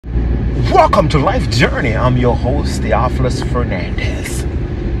Welcome to Life Journey. I'm your host, TheophilusFernandez.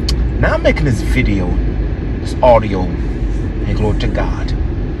 Now I'm making this video, this audio, and glory to God,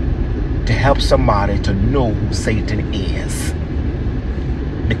 to help somebody to know who Satan is.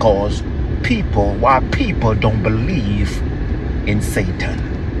 Because why people don't believe in Satan.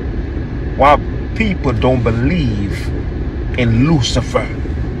 Why people don't believe in Lucifer.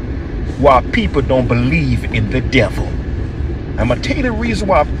 Why people don't believe in the devil. I'm going to tell you the reason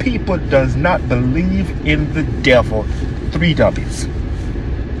why people does not believe in the devil. 3 W's.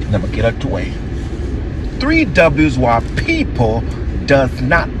 Let me get out the way. 3 W's why people does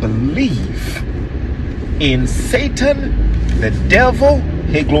not believe in Satan, the devil,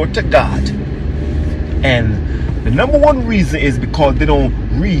 hey, glory to God. And the number one reason is because they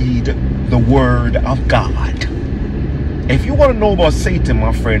don't read the word of God. If you want to know about Satan,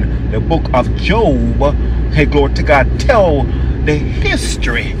 my friend, the book of Job, hey, glory to God, tell the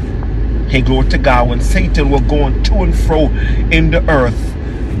history, hey, glory to God, when Satan was going to and fro in the earth.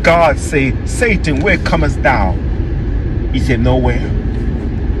 God said, Satan, where comest thou? He said, nowhere.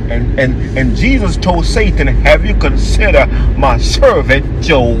 And Jesus told Satan, have you considered my servant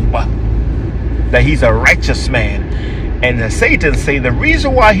Job, that he's a righteous man? And Satan say the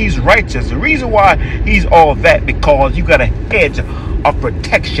reason why he's righteous, the reason why he's all that, because you got a hedge of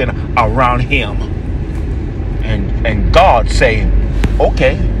protection around him. And God say,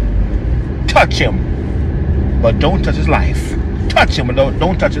 okay, touch him, but don't touch his life. Touch him, but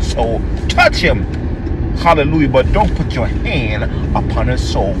don't touch his soul. Touch him, hallelujah, but don't put your hand upon his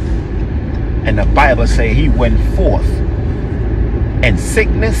soul. And the Bible say he went forth in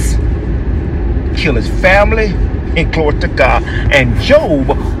sickness, kill his family, and glory to God. And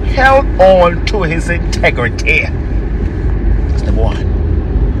Job held on to his integrity. That's number one.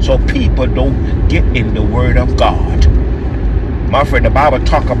 So people don't get in the word of God. My friend, the Bible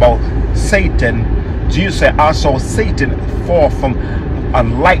talk about Satan. Jesus said, I saw Satan fall from a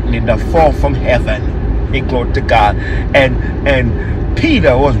lightning that fall from heaven. And glory to God. And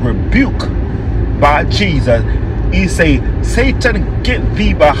Peter was rebuked by Jesus. He say, Satan, get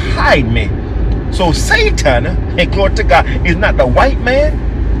thee behind me. So Satan, and glory to God, is not the white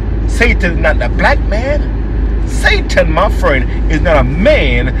man. Satan is not the black man. Satan, my friend, is not a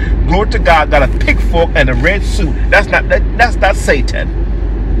man, glory to God, got a pitchfork and a red suit. That's not Satan.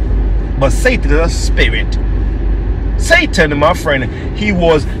 But Satan is a spirit. Satan, my friend, he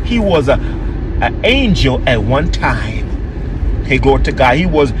was an angel at one time. Hey, glory to God. He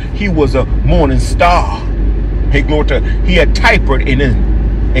was a morning star. Hey, glory to God. He had typewriter in his.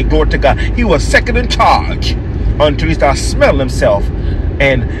 And glory to God, he was second in charge until he started smelling himself.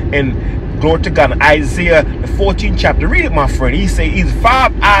 And glory to God, in Isaiah the 14th chapter, read it, my friend. He said he's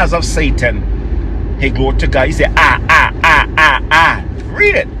 5 eyes of Satan. Hey, glory to God. He said I.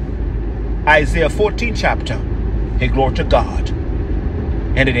 Read it. Isaiah 14th chapter. Hey, glory to God.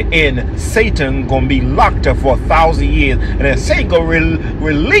 And at the end, Satan gonna be locked up for 1,000 years, and then Satan gonna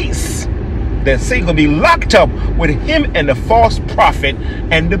release. That Satan gonna be locked up with him and the false prophet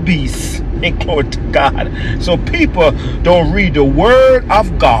and the beast. And glory to God. So people don't read the word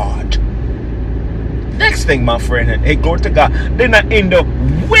of God. Next thing, my friend, hey, glory to God, they're not in the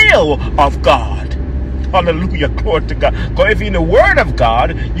will of God. Hallelujah, glory to God. Because if you're in the word of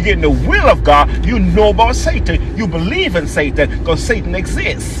God, you get in the will of God, you know about Satan. You believe in Satan because Satan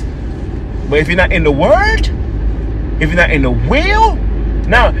exists. But if you're not in the word, if you're not in the will,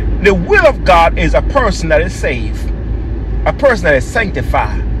 now, the will of God is a person that is saved, a person that is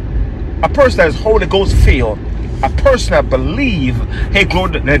sanctified, a person that is Holy Ghost filled, a person that believes, hey,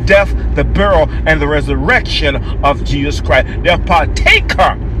 glory to the death, the burial, and the resurrection of Jesus Christ. They're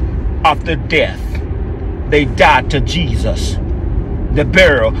partaker of the death. They died to Jesus. The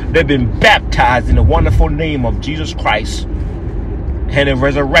burial, they've been baptized in the wonderful name of Jesus Christ. And in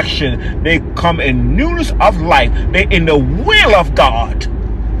resurrection, they come in newness of life. They're in the will of God.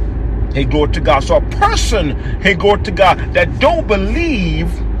 Hey, glory to God. So a person, hey, glory to God, that don't believe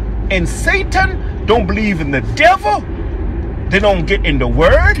in Satan, don't believe in the devil, they don't get in the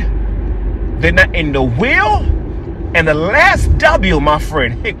word, they're not in the will. And the last W, my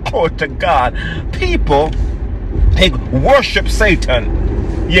friend, hey, glory to God, people, hey, worship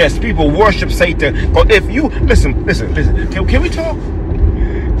Satan. Yes, people worship Satan. But if you, listen, can we talk?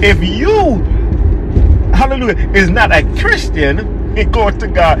 If you, hallelujah, is not a Christian, hey, glory to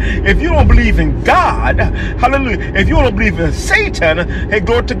God, if you don't believe in God, hallelujah, if you don't believe in Satan, hey,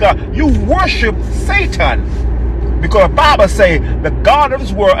 glory to God, you worship Satan. Because the Bible say the God of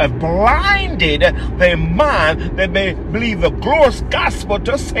this world has blinded their mind that they believe the glorious gospel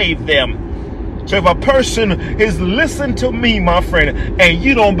to save them. So if a person is listening to me, my friend, and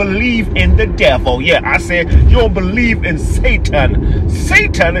you don't believe in the devil, yeah, I said you don't believe in Satan.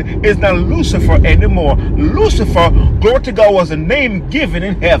 Satan is not Lucifer anymore. Lucifer, glory to God, was a name given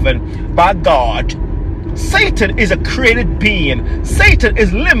in heaven by God. Satan is a created being. Satan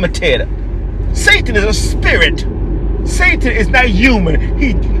is limited. Satan is a spirit. Satan is not human.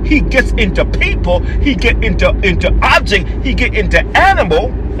 He gets into people. He get into object. He get into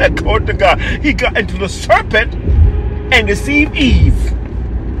animal. Glory to God. He got into the serpent and deceived Eve.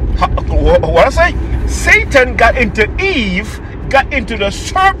 What I say? Satan got into Eve, got into the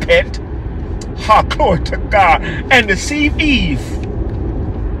serpent. Glory to God, and deceived Eve.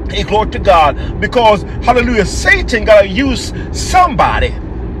 Glory to God, because hallelujah, Satan gotta use somebody.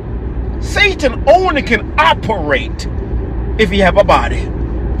 Satan only can operate if he have a body.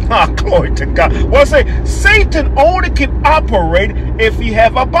 Glory to God. Well, I say Satan only can operate if he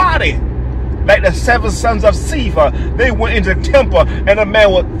have a body. Like the 7 sons of Sceva, they went into the temple and a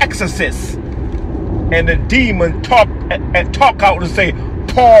man was exorcist, and the demon talk out and say,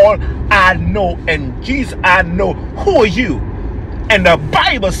 Paul, I know, and Jesus, I know. Who are you? And the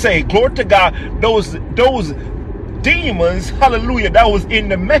Bible say, glory to God, those demons, hallelujah, that was in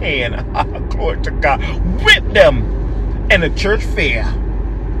the man, glory to God, whipped them in the church fair.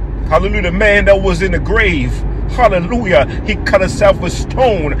 Hallelujah, the man that was in the grave, hallelujah, he cut himself with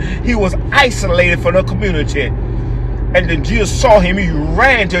stone. He was isolated from the community. And then Jesus saw him, he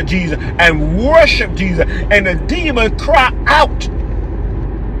ran to Jesus and worshiped Jesus. And the demon cried out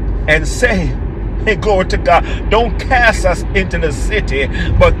and say, hey, glory to God, don't cast us into the city,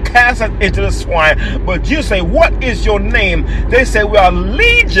 but cast us into the swine. But you say, what is your name? They say, we are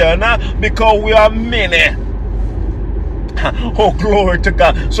legion because we are many. Oh, glory to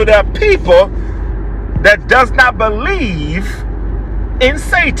God. So there are people that does not believe in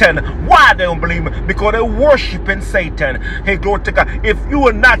Satan. Why they don't believe him? Because they're worshiping Satan. Hey, glory to God. If you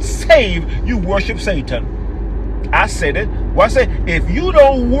are not saved, you worship Satan. I said it. Well, I said, if you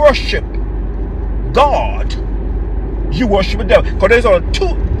don't worship God, you worship the devil. Because there's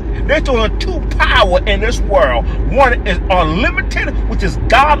only two power in this world. One is unlimited, which is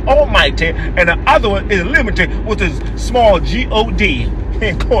God Almighty, and the other one is limited, which is small G-O-D.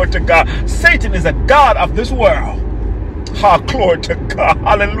 And glory to God. Satan is a god of this world. Glory to God.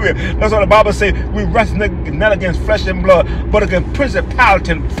 Hallelujah. That's what the Bible says. We wrestle not against flesh and blood, but against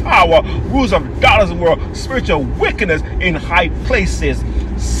principality and power, rules of darkness of the world, spiritual wickedness in high places.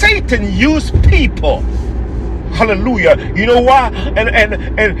 Satan used people. Hallelujah. You know why?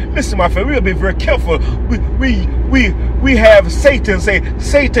 And listen, my friend, we'll be very careful. We have Satan say,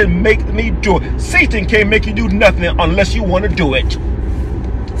 Satan make me do it. Satan can't make you do nothing unless you want to do it.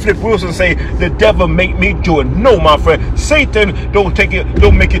 Flip Wilson say, the devil make me do it. No, my friend. Satan don't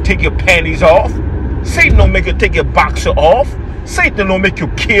make you take your panties off. Satan don't make you take your boxer off. Satan don't make you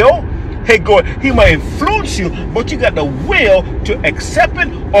kill. Hey, God, he might influence you, but you got the will to accept it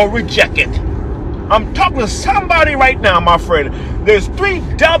or reject it. I'm talking to somebody right now, my friend. There's 3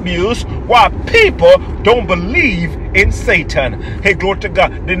 W's why people don't believe in Satan. Hey, glory to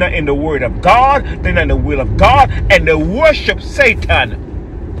God. They're not in the word of God. They're not in the will of God. And they worship Satan.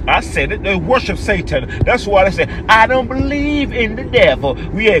 I said it. They worship Satan. That's why they say, I don't believe in the devil.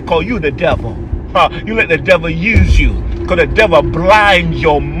 We ain't call you the devil. You let the devil use you. Because the devil blinds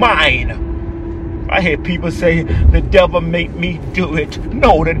your mind. I hear people say, the devil make me do it.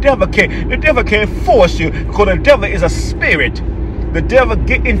 No, the devil can't. The devil can't force you, because the devil is a spirit. The devil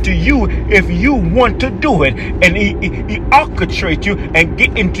get into you if you want to do it, and he orchestrates you and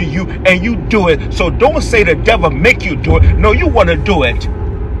get into you and you do it. So don't say the devil make you do it. No, you want to do it.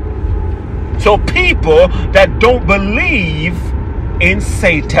 So people that don't believe in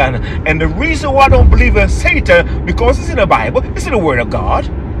Satan, and the reason why I don't believe in Satan, because it's in the Bible, it's in the Word of God.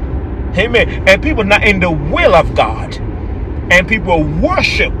 Amen. And people not in the will of God. And people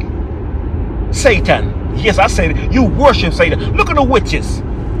worship Satan. Yes, I said it. You worship Satan. Look at the witches.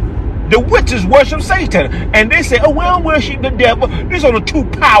 The witches worship Satan. And they say, oh, we don't worship the devil. There's only 2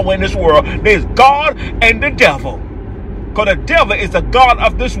 power in this world. There's God and the devil. Because the devil is the god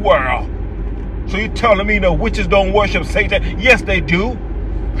of this world. So you telling me the witches don't worship Satan? Yes, they do.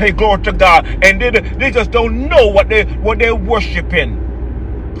 Hey, glory to God. And they just don't know what they're worshiping.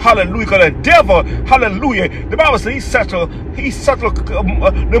 Hallelujah. Because the devil, hallelujah, the Bible says he's the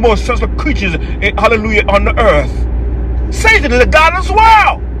most subtle creatures, hallelujah, on the earth. Satan is the god of this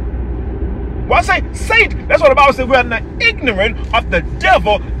world. Well, I say Satan, that's what the Bible says. We are not ignorant of the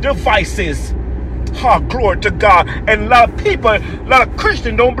devil devices. Glory to God. And a lot of people, a lot of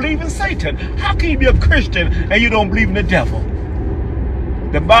Christians don't believe in Satan. How can you be a Christian and you don't believe in the devil?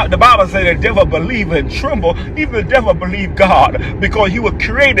 The Bible says the devil believe and tremble. Even the devil believe God, because he was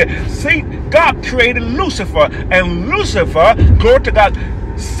created. See, God created Lucifer, and Lucifer, glory to God,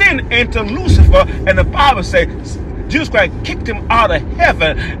 sin into Lucifer, and the Bible says Jesus Christ kicked him out of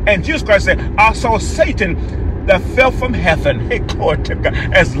heaven, and Jesus Christ said, I saw Satan that fell from heaven, hey, glory to God,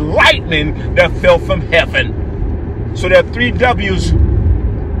 as lightning that fell from heaven. So there are 3 W's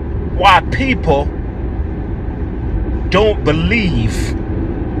why people don't believe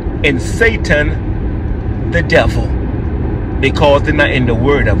in Satan, the devil, because they're not in the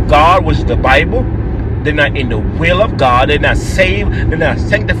word of God, which is the Bible. They're not in the will of God. They're not saved. They're not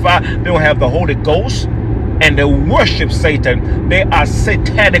sanctified. They don't have the Holy Ghost. And they worship Satan. They are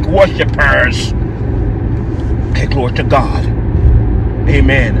satanic worshipers. Okay, glory to God.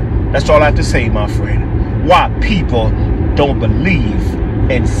 Amen. That's all I have to say, my friend. Why people don't believe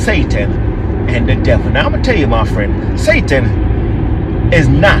in Satan and the devil. Now, I'm going to tell you, my friend, Satan is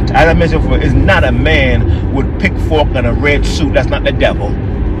not, as I mentioned before, is not a man with pitchfork and a red suit. That's not the devil.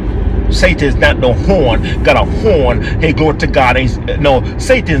 Satan is not no horn, got a horn. Hey, glory to God. No,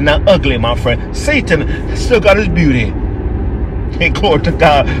 Satan is not ugly, my friend. Satan still got his beauty. Hey, glory to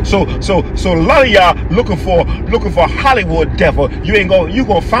God. So a lot of y'all looking for Hollywood devil. You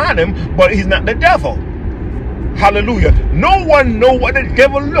gonna find him, but he's not the devil. Hallelujah. No one know what the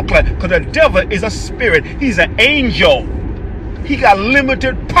devil look like, because the devil is a spirit. He's an angel. He got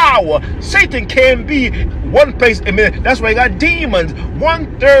limited power. Satan can be one place a minute. That's why he got demons.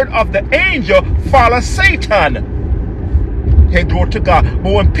 1/3 of the angel follow Satan. Hey, glory to God.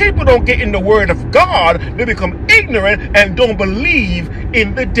 But when people don't get in the word of God, they become ignorant and don't believe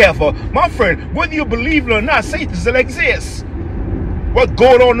in the devil. My friend, whether you believe it or not, Satan still exists. What's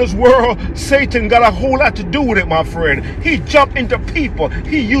going on in this world, Satan got a whole lot to do with it, my friend. He jumped into people.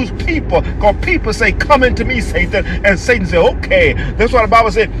 He used people. Because people say, come into me, Satan. And Satan said, okay. That's why the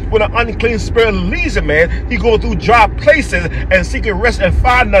Bible said, when an unclean spirit leaves a man, he goes through dry places and seeking rest and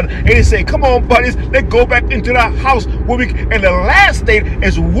find none. And he said, come on, buddies, let's go back into that house. And the last state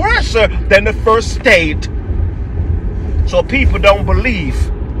is worse than the first state. So people don't believe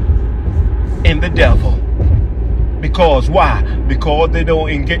in the devil. Because why? Because they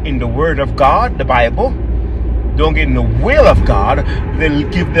don't get in the word of God, the Bible. Don't get in the will of God. They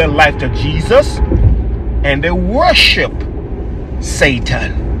give their life to Jesus. And they worship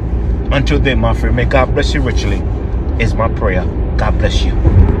Satan. Until then, my friend, may God bless you richly, is my prayer. God bless you.